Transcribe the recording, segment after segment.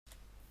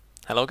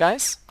Hello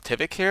guys,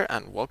 Tivik here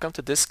and welcome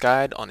to this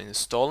guide on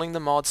installing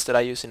the mods that I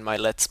use in my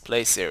Let's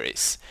Play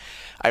series.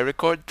 I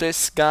record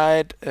this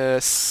guide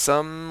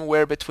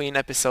somewhere between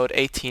episode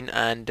 18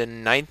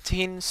 and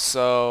 19,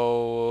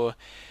 so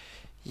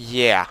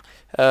yeah.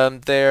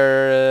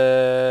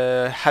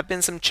 There have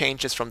been some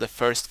changes from the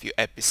first few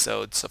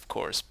episodes, of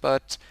course,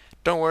 but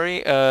don't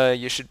worry,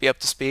 you should be up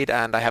to speed,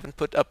 and I haven't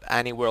put up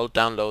any world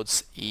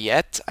downloads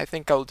yet. I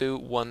think I'll do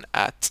one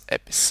at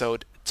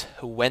episode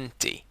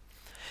 20.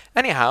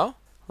 Anyhow,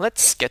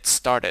 let's get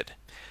started.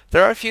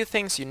 There are a few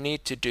things you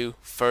need to do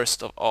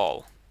first of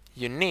all.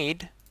 You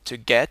need to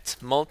get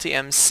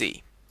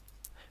Multi-MC.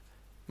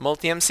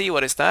 Multi-MC,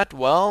 what is that?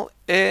 Well,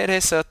 it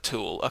is a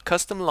tool, a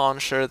custom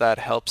launcher that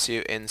helps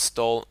you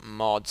install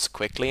mods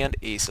quickly and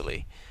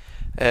easily.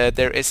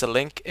 There is a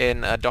link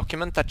in a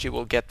document that you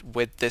will get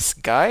with this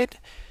guide.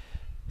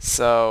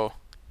 So,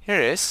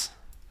 here it is.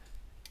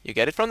 You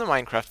get it from the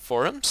Minecraft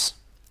forums.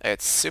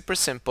 It's super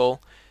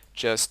simple.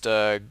 Just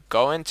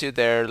go into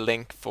their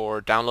link for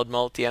download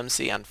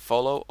Multi-MC and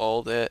follow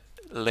all the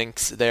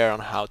links there on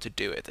how to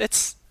do it.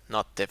 It's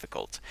not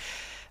difficult.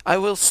 I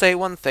will say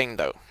one thing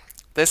though.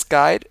 This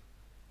guide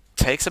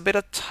takes a bit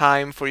of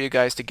time for you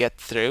guys to get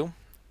through.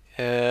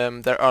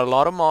 There are a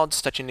lot of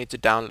mods that you need to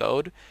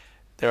download.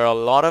 There are a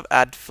lot of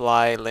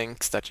AdFly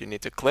links that you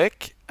need to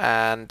click,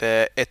 and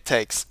it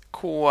takes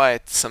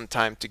quite some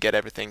time to get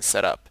everything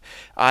set up.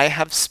 I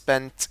have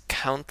spent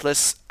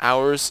countless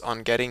hours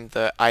on getting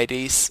the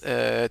IDs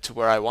to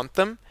where I want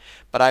them,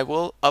 but I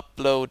will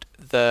upload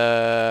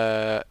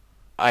the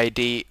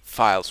ID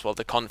files, well,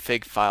 the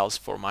config files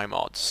for my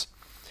mods.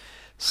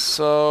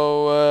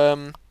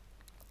 So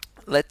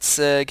let's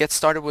get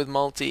started with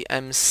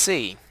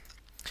Multi-MC.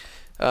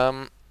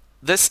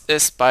 This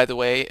is, by the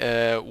way,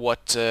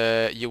 what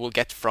you will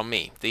get from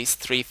me, these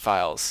three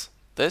files.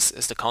 This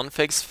is the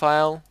configs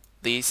file,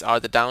 these are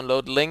the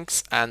download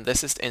links, and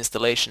this is the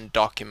installation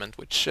document,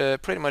 which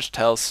pretty much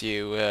tells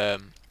you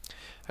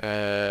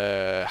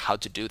how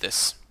to do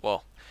this.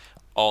 Well,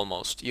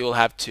 almost. You will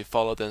have to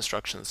follow the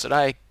instructions that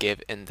I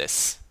give in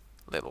this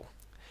little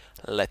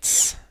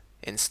let's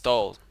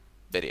install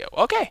video.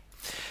 Okay,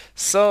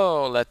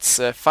 so let's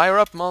fire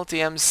up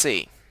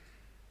Multi-MC.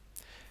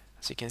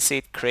 As you can see,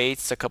 it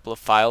creates a couple of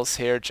files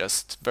here,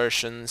 just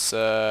versions,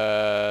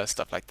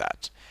 stuff like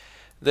that.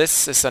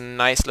 This is a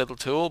nice little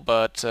tool,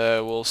 but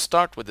we'll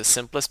start with the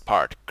simplest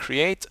part.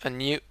 Create a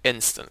new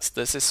instance.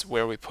 This is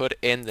where we put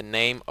in the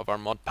name of our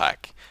mod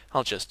pack.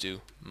 I'll just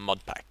do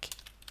mod pack.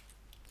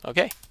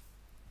 Okay,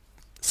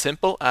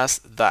 simple as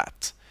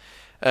that.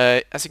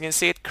 As you can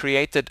see, it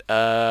created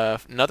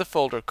another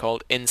folder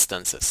called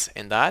instances.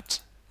 In that,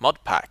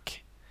 mod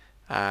pack,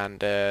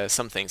 and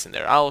some things in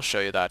there. I'll show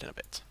you that in a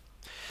bit.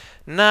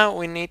 Now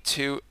we need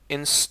to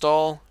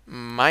install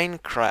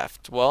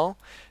Minecraft. Well,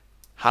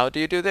 how do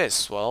you do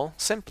this? Well,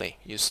 simply,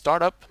 you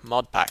start up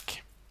modpack.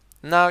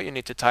 Now you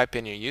need to type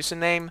in your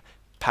username,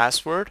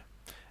 password,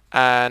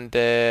 and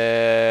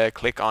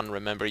click on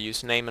remember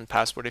username and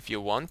password if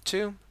you want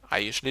to. I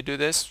usually do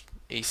this,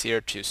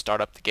 easier to start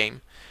up the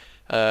game.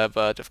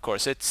 But of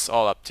course it's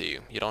all up to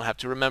you. You don't have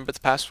to remember the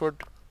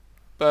password,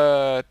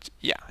 but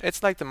yeah,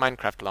 it's like the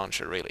Minecraft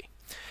launcher really.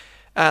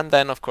 And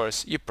then of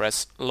course you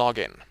press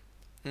login.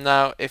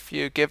 Now, if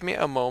you give me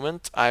a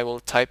moment, I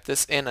will type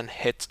this in and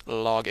hit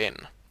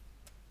login.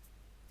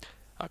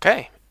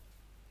 Okay,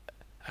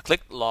 I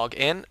clicked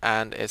login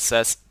and it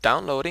says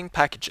downloading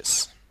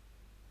packages.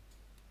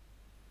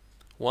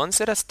 Once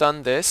it has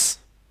done this,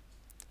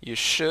 you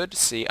should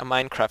see a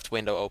Minecraft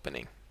window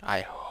opening.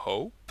 I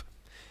hope.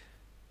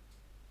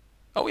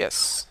 Oh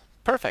yes,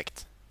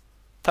 perfect.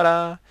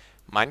 Ta-da!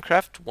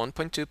 Minecraft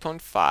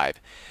 1.2.5.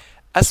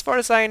 As far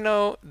as I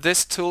know,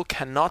 this tool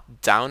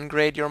cannot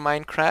downgrade your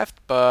Minecraft,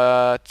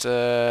 but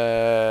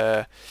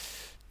there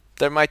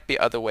might be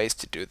other ways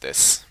to do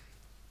this.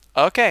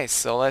 Okay,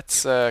 so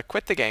let's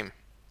quit the game,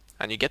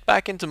 and you get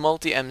back into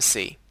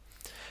Multi-MC.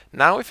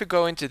 Now if you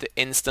go into the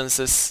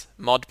instances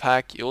mod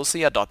pack, you'll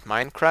see a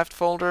 .minecraft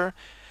folder,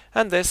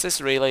 and this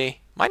is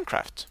really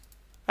Minecraft,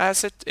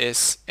 as it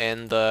is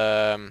in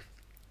the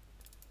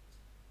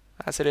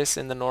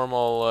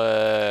normal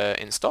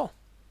install.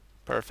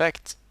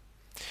 Perfect.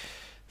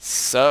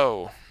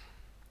 So,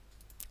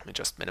 let me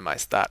just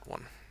minimize that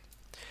one.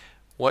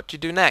 What to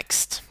do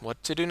next?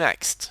 What to do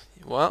next?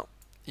 Well,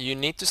 you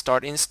need to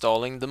start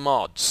installing the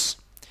mods.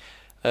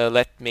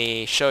 Let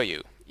me show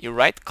you. You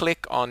right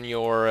click on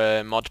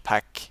your mod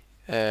pack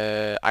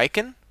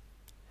icon.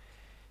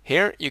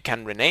 Here you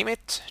can rename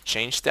it,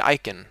 change the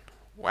icon.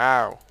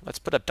 Wow, let's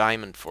put a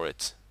diamond for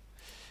it.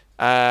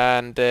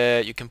 And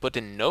you can put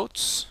in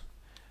notes.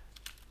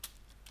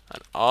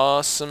 An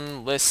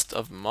awesome list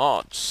of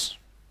mods.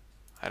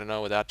 I don't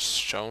know what that's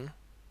shown.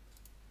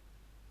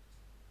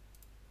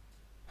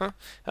 Huh,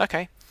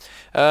 okay.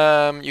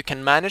 You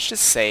can manage the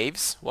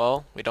saves.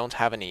 Well, we don't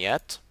have any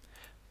yet.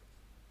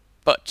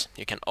 But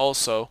you can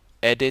also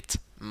edit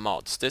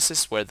mods. This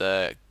is where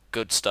the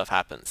good stuff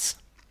happens.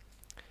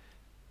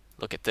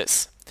 Look at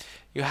this.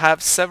 You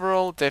have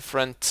several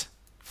different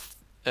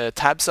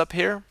tabs up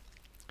here.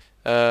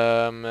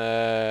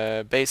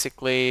 basically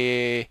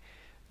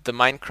the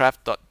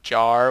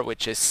Minecraft.jar,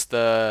 which is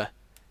the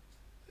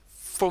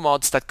for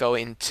mods that go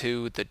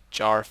into the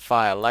jar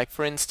file, like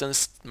for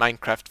instance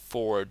Minecraft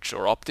Forge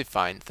or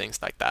Optifine, things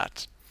like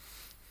that.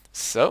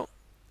 So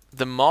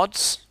the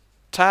mods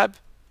tab,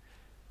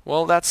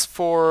 well, that's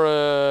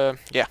for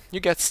yeah, you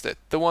guessed it,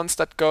 the ones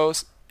that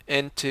goes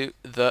into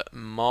the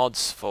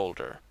mods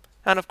folder.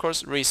 And of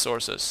course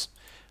resources.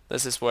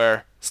 This is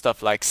where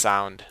stuff like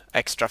sound,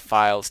 extra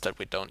files that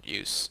we don't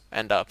use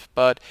end up.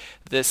 But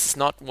this is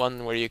not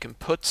one where you can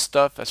put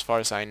stuff as far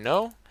as I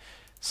know,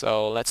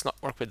 so let's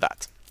not work with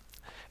that.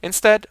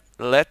 Instead,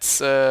 let's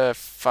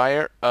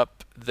fire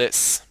up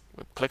this.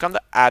 We click on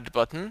the add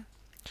button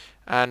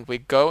and we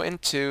go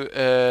into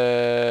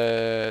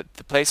the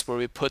place where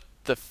we put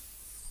the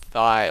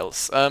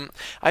files.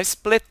 I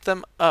split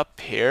them up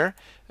here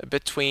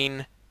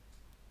between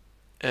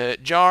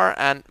jar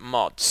and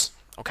mods.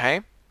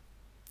 Okay.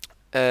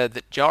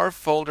 The jar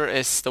folder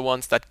is the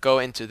ones that go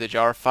into the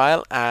jar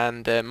file,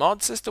 and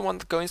mods is the one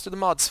that goes into the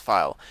mods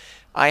file.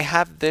 I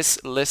have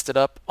this listed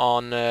up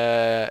on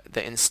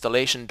the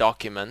installation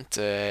document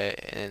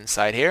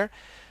inside here,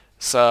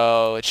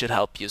 so it should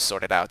help you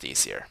sort it out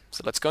easier.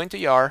 So let's go into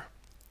jar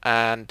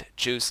and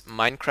choose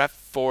Minecraft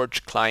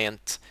Forge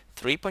Client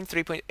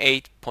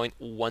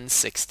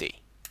 3.3.8.160.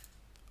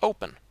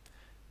 Open.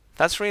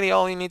 That's really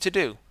all you need to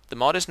do. The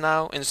mod is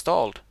now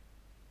installed.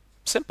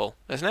 Simple,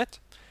 isn't it?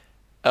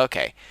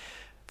 Okay,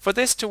 for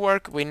this to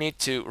work we need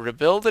to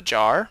rebuild the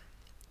jar.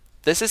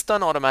 This is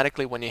done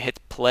automatically when you hit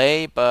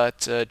play,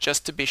 but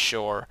just to be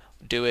sure,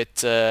 do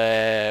it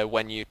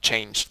when you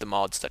change the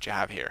mods that you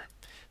have here.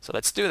 So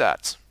let's do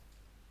that.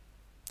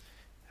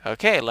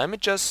 Okay, let me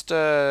just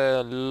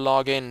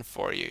log in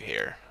for you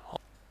here.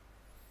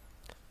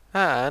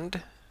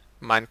 And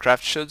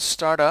Minecraft should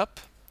start up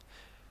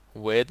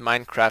with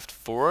Minecraft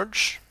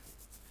Forge.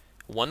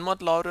 One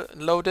mod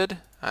loaded,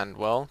 and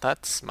well,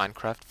 that's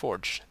Minecraft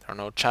Forge. There are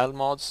no child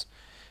mods,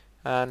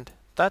 and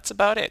that's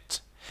about it.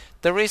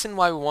 The reason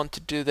why we want to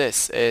do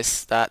this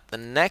is that the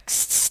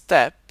next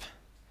step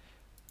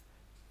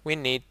we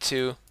need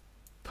to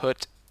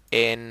put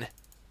in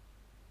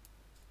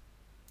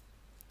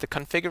the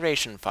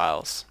configuration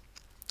files.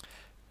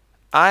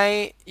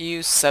 I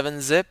use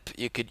 7-zip.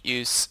 You could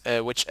use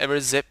whichever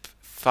zip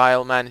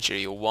file manager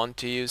you want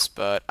to use,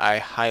 but I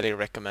highly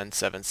recommend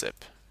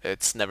 7-zip.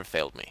 It's never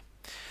failed me.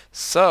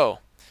 So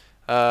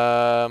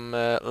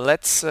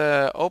let's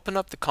open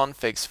up the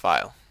configs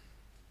file.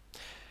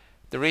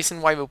 The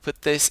reason why we'll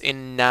put this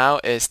in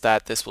now is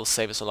that this will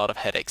save us a lot of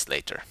headaches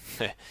later.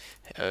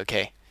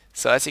 Okay,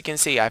 so as you can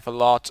see, I have a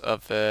lot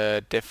of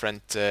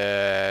different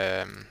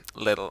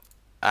little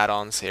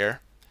add-ons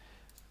here.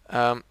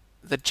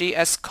 The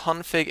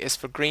gsconfig is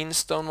for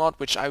greenstone mod,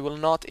 which I will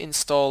not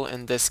install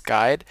in this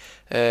guide.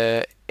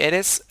 It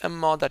is a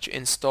mod that you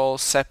install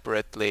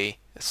separately,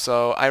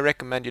 so I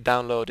recommend you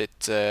download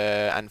it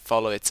and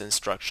follow its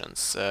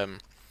instructions.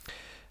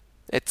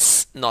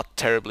 It's not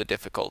terribly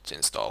difficult to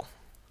install.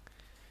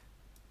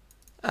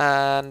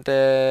 And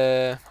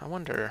I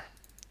wonder,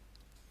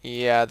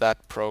 yeah,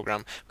 that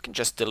program, we can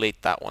just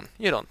delete that one.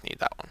 You don't need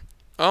that one.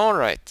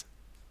 Alright,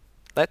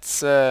 let's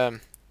do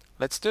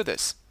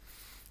this.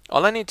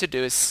 All I need to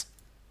do is,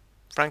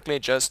 frankly,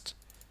 just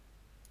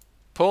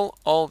pull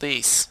all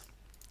these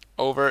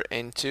over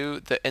into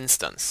the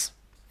instance.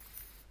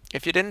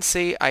 If you didn't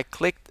see, I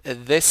clicked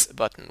this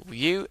button,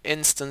 View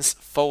Instance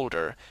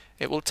Folder.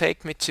 It will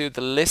take me to the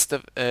list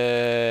of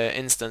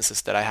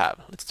instances that I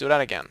have. Let's do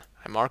that again.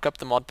 I mark up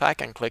the mod pack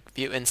and click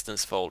View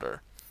Instance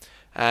Folder.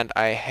 And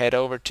I head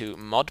over to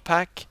Mod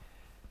Pack,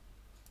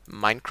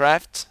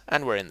 Minecraft,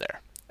 and we're in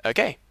there.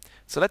 Okay,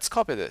 so let's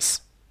copy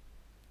this.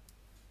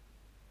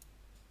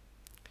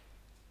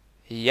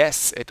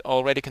 Yes, it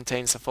already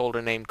contains a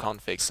folder named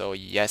config, so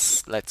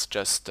yes, let's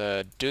just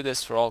do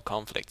this for all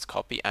conflicts.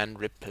 Copy and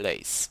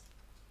replace.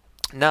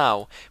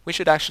 Now, we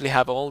should actually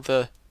have all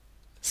the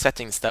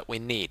settings that we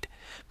need.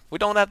 We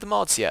don't have the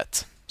mods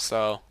yet,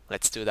 so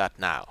let's do that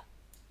now.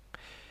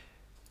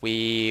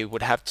 We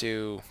would have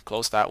to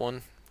close that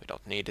one. We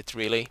don't need it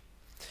really.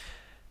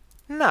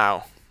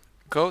 Now,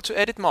 go to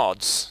Edit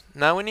Mods.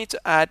 Now we need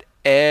to add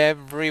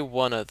every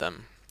one of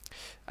them.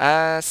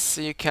 As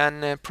you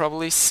can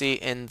probably see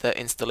in the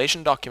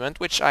installation document,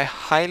 which I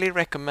highly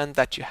recommend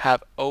that you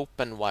have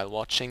open while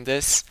watching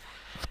this.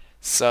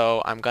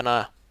 So I'm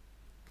gonna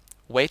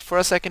wait for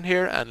a second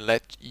here and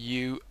let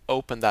you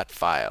open that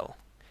file.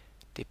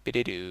 Yeah,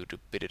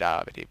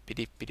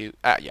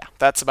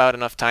 that's about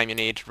enough time you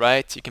need,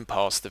 right? You can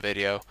pause the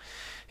video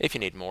if you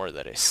need more,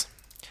 that is.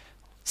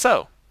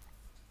 So,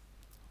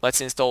 let's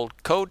install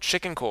Code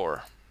Chicken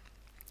Core.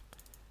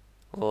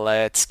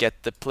 Let's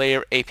get the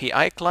Player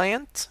API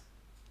client,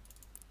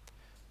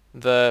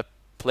 the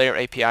Player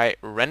API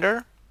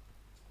render,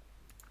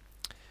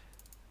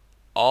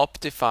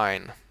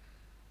 Optifine,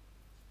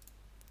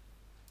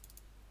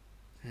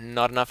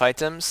 not enough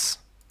items,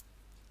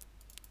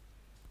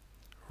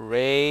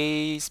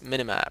 raise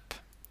minimap,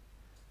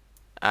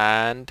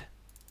 and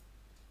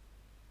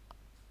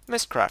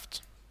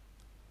Mistcraft.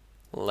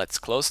 Let's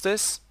close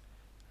this,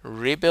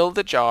 rebuild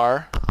the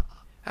jar,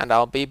 and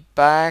I'll be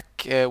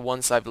back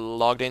once I've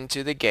logged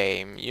into the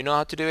game. You know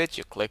how to do it.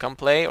 You click on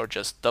play or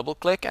just double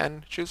click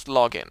and choose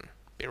login.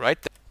 Be right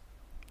there.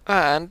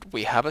 And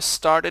we have a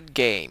started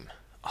game.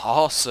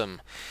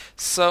 Awesome.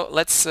 So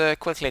let's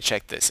quickly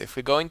check this. If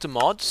we go into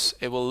mods,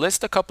 it will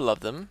list a couple of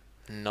them,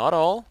 not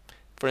all.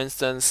 For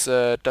instance,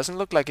 it doesn't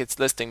look like it's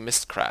listing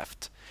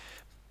Mistcraft,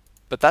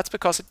 but that's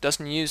because it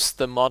doesn't use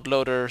the mod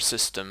loader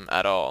system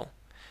at all,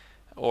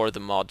 or the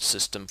mod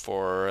system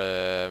for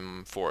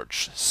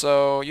Forge.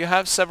 So you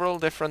have several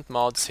different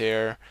mods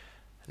here.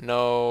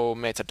 No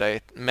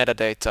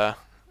metadata.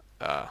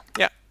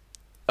 Yeah.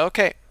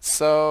 Okay,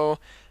 so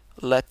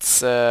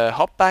let's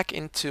hop back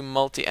into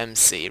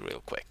multi-MC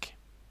real quick.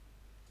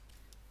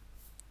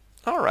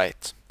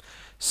 Alright,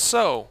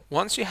 so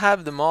once you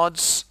have the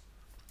mods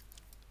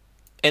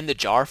in the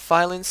jar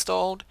file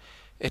installed,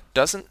 it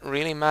doesn't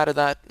really matter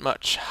that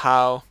much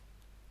how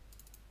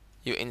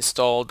you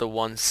install the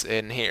ones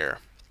in here.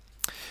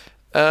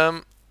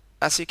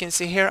 As you can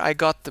see here, I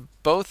got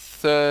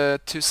both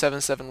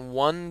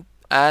 2771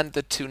 and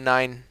the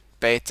 2.9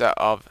 beta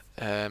of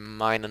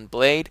Mine and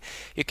Blade.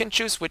 You can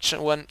choose which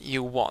one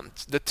you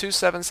want. The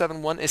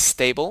 2771 is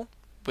stable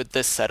with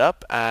this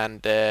setup,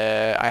 and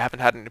I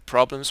haven't had any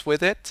problems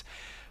with it,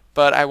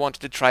 but I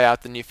wanted to try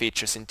out the new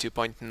features in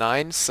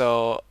 2.9,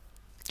 so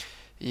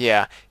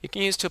yeah, you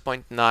can use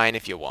 2.9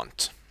 if you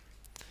want.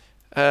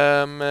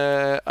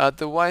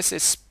 Otherwise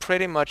it's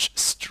pretty much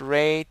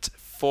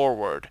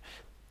straightforward.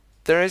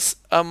 There is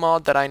a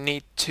mod that I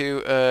need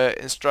to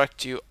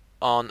instruct you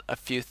on a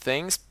few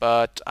things,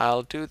 but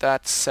I'll do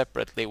that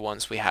separately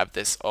once we have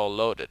this all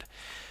loaded.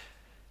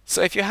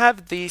 So if you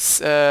have these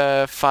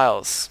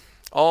files,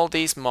 all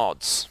these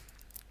mods,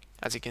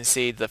 as you can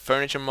see, the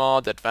furniture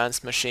mod,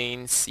 advanced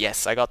machines,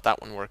 yes, I got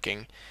that one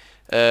working.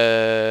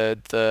 The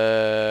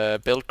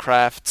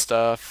buildcraft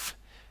stuff,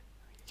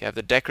 you have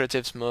the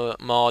decoratives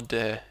mod,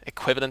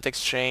 equivalent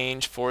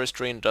exchange,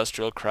 forestry,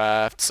 industrial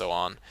craft, so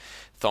on,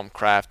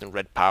 Thumbcraft and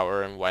Red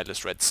Power and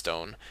Wireless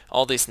Redstone,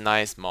 all these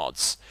nice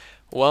mods.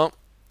 Well,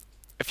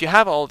 if you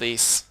have all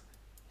these,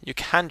 you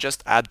can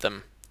just add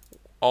them,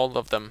 all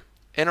of them,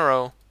 in a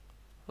row,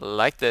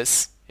 like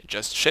this. You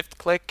just shift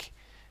click,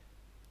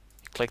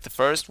 click the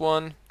first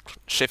one,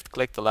 shift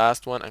click the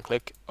last one, and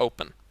click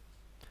open.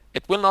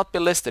 It will not be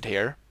listed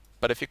here,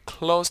 but if you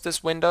close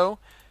this window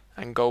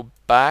and go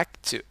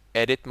back to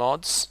edit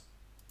mods,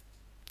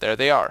 there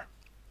they are.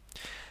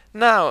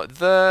 Now,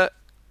 the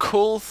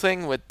cool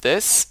thing with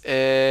this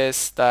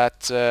is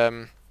that,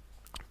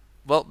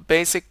 well,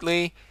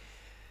 basically,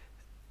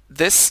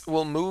 this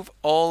will move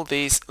all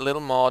these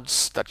little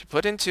mods that you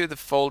put into the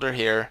folder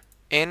here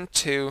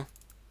into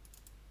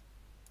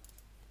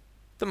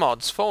the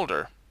mods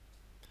folder.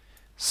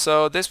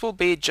 So this will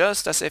be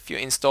just as if you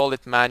install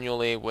it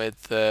manually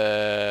with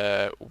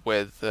the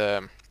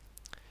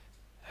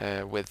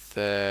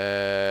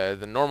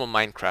normal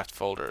Minecraft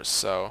folders.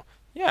 So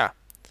yeah,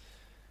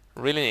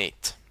 really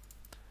neat.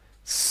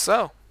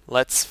 So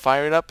let's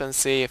fire it up and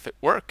see if it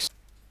works.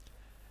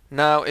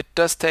 Now it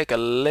does take a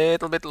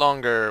little bit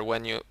longer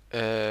when you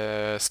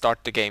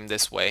start the game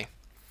this way,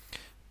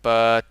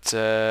 but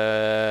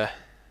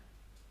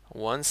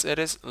once it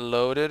is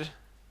loaded,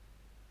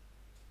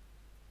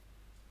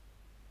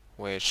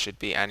 which should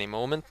be any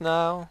moment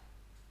now.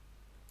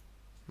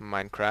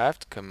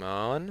 Minecraft, come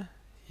on,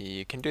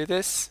 you can do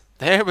this.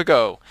 There we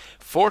go,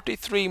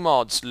 43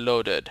 mods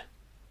loaded.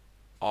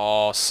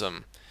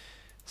 Awesome.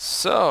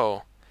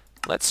 So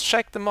let's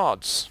check the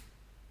mods.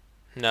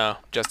 No,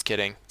 just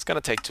kidding, it's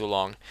gonna take too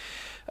long.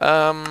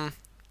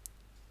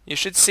 You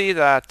should see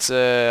that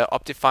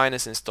Optifine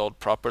is installed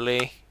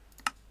properly.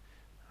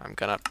 I'm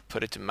gonna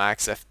put it to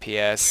max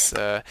FPS.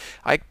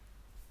 I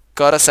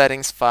got a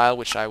settings file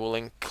which I will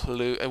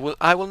include.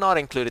 I will not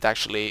include it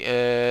actually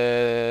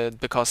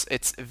because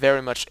it's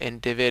very much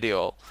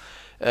individual.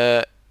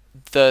 The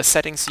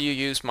settings you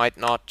use might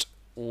not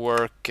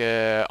work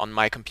on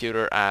my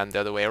computer and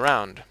the other way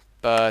around.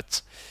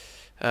 But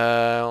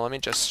let me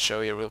just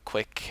show you real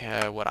quick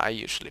what I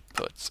usually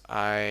put.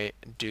 I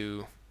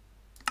do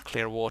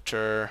clear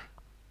water,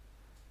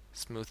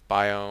 smooth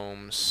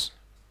biomes,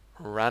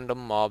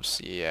 random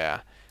mobs.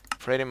 Yeah,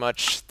 pretty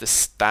much the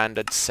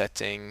standard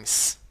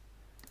settings.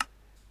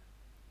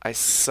 I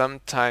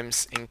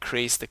sometimes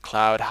increase the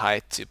cloud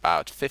height to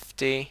about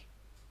 50,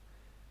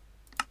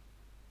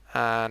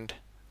 and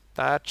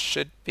that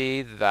should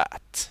be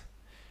that.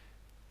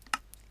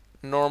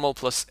 Normal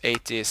plus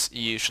 80 is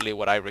usually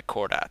what I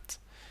record at.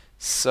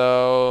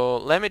 So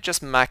let me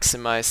just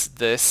maximize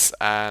this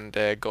and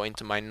go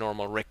into my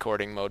normal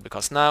recording mode,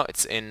 because now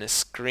it's in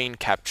screen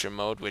capture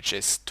mode, which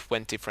is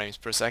 20 frames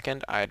per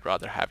second. I'd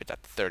rather have it at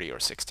 30 or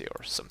 60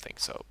 or something,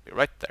 so be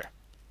right there.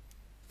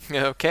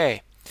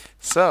 Okay,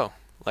 so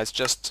let's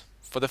just,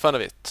 for the fun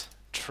of it,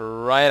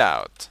 try it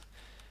out.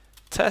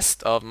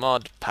 Test of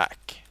mod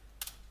pack.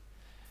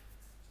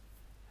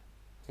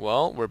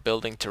 Well, we're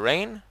building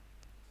terrain,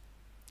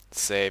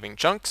 saving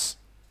chunks,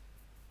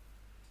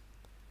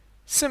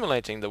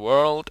 simulating the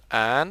world,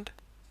 and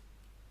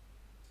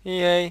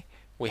Yay,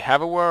 we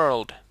have a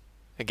world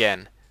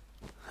again.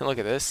 Look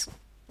at this.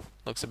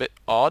 Looks a bit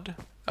odd.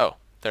 Oh,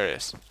 there it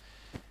is.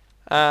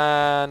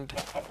 And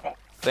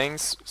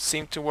things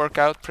seem to work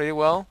out pretty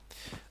well.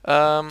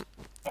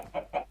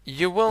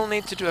 You will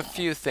need to do a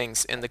few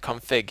things in the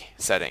config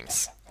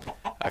settings.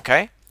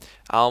 Okay?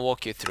 I'll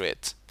walk you through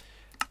it.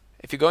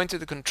 If you go into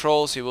the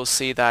controls, you will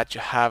see that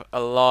you have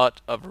a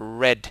lot of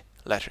red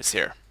letters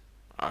here.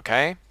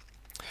 Okay?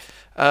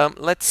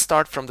 Let's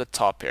start from the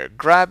top here.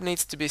 Grab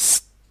needs to be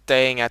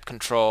staying at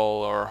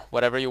control, or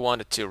whatever you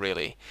want it to,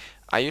 really.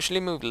 I usually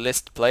move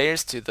list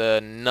players to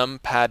the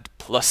numpad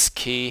plus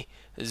key,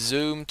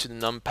 zoom to the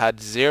numpad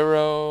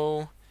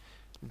 0,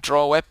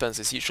 draw weapons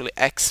is usually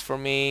X for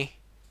me.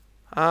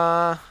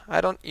 I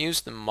don't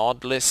use the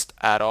mod list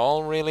at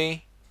all,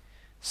 really.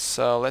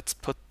 So let's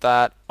put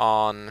that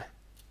on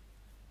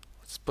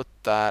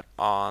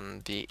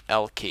the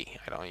L key.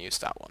 I don't use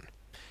that one.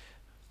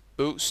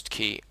 Boost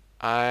key.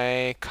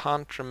 I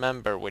can't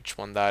remember which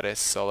one that is,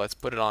 so let's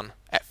put it on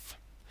F.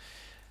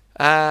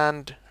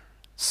 And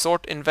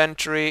sort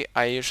inventory,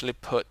 I usually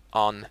put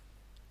on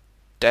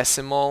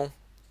decimal.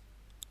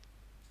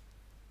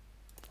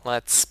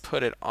 Let's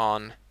put it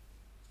on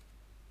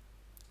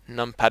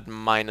numpad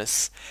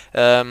minus.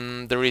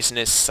 The reason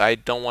is I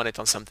don't want it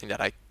on something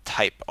that I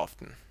type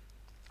often.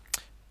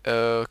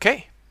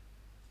 Okay.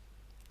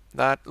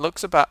 That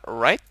looks about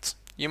right.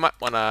 You might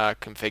want to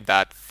configure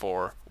that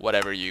for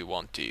whatever you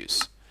want to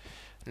use.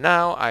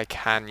 Now I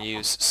can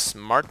use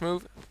smart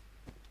move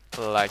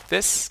like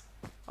this.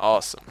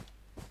 Awesome.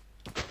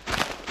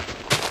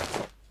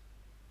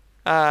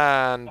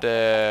 And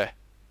it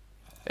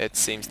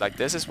seems like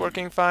this is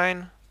working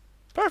fine.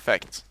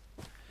 Perfect.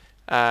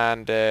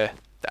 And the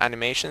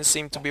animations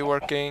seem to be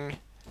working.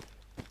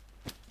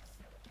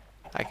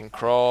 I can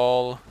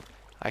crawl,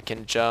 I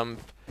can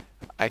jump,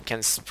 I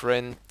can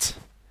sprint,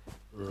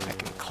 I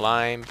can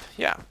climb.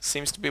 Yeah,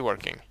 seems to be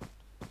working.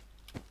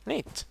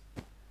 Neat.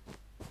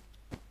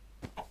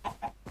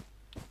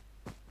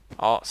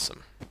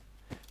 Awesome.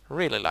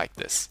 Really like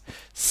this.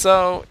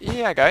 So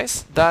yeah,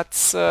 guys,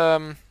 that's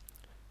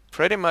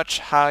pretty much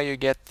how you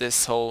get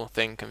this whole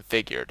thing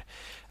configured.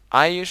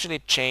 I usually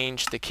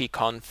change the key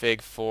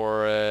config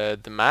for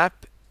the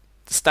map.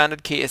 The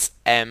standard key is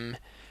M.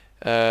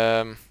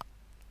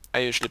 I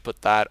usually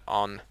put that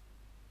on,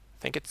 I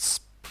think it's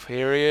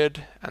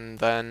period, and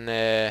then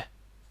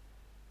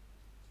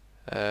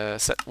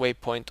set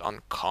waypoint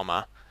on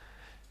comma.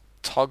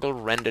 Toggle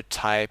render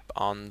type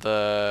on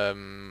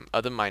the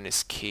other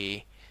minus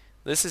key.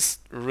 This is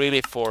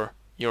really for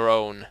your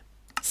own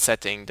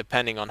setting,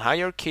 depending on how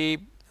your key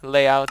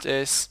layout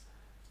is.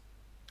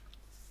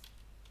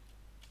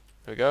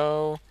 There we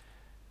go.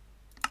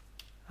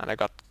 And I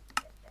got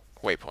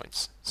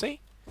waypoints.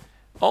 See?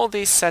 All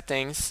these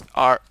settings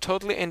are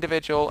totally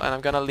individual, and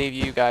I'm gonna leave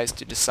you guys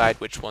to decide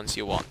which ones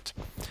you want.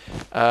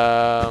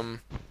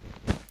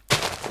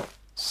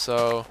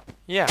 So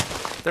yeah,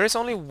 there is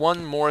only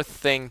one more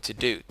thing to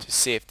do to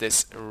see if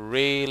this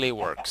really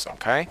works,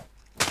 okay?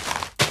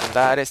 And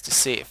that is to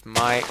see if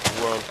my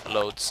world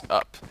loads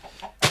up.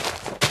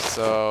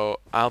 So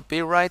I'll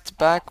be right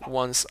back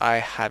once I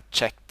have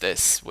checked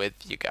this with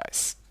you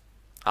guys.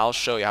 I'll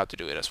show you how to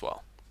do it as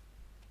well.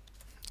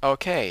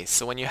 Okay,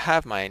 so when you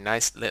have my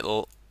nice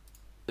little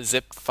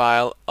zip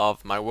file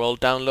of my world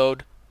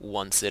download,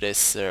 once it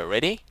is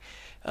ready,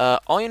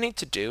 all you need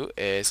to do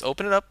is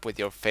open it up with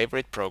your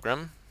favorite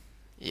program.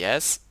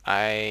 Yes,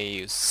 I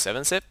use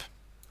 7-zip.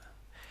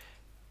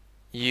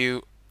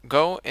 You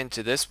go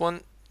into this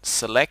one,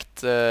 select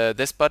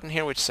this button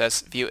here which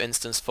says View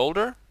Instance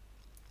Folder.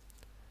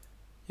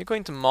 You go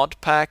into Mod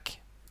Pack,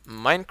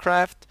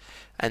 Minecraft,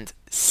 and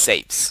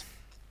Saves.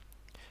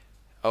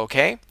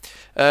 Okay,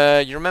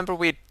 you remember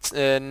we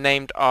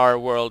named our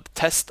world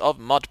Test of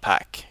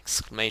Modpack!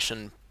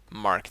 Exclamation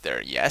mark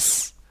there,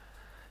 yes.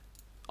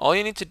 All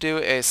you need to do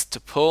is to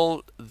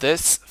pull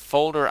this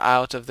folder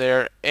out of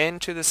there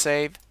into the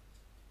save.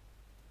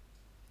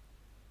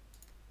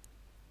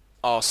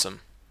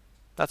 Awesome.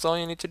 That's all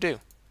you need to do.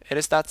 It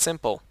is that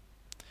simple.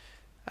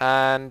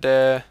 And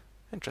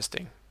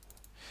interesting.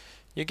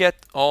 You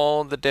get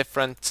all the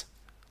different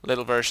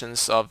little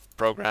versions of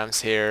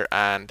programs here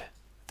and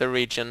the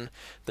region.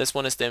 This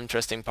one is the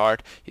interesting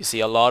part. You see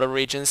a lot of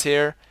regions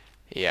here.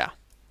 Yeah,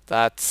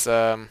 that's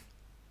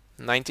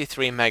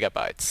 93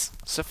 megabytes.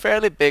 It's a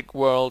fairly big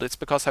world. It's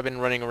because I've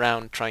been running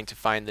around trying to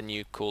find the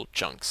new cool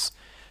chunks.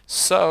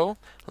 So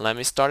let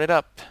me start it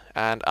up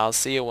and I'll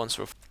see you once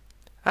we're...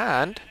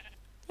 And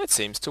it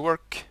seems to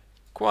work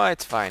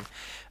quite fine.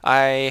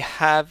 I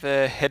have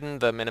hidden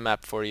the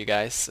minimap for you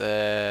guys.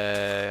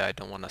 I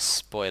don't want to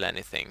spoil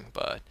anything,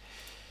 but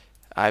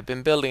I've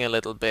been building a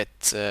little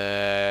bit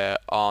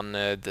on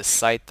the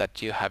site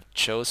that you have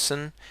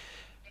chosen.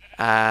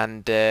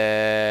 And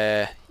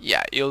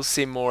yeah, you'll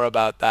see more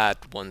about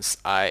that once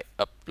I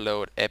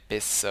upload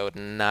episode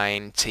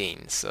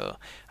 19. So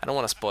I don't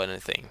want to spoil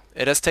anything.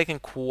 It has taken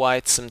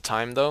quite some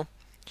time though.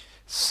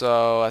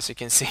 So as you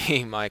can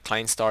see, my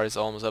client star is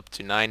almost up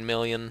to 9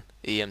 million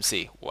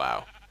EMC.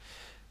 Wow.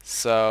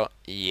 So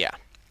yeah.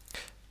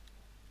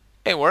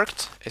 It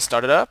worked. It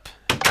started up,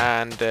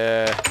 and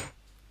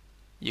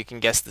you can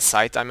guess the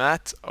site I'm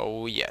at.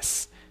 Oh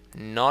yes.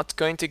 Not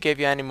going to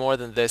give you any more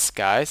than this,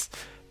 guys,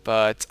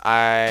 but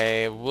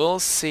I will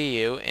see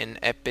you in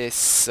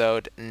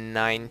episode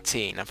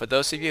 19. And for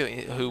those of you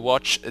who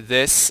watch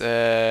this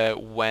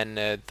when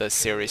the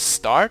series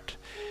start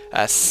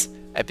as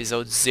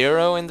episode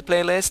 0 in the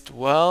playlist,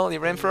 well,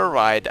 you're in for a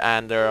ride,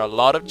 and there are a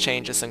lot of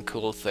changes and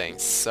cool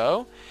things.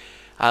 So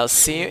I'll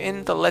see you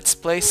in the Let's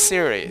Play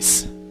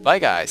series. Bye,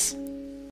 guys.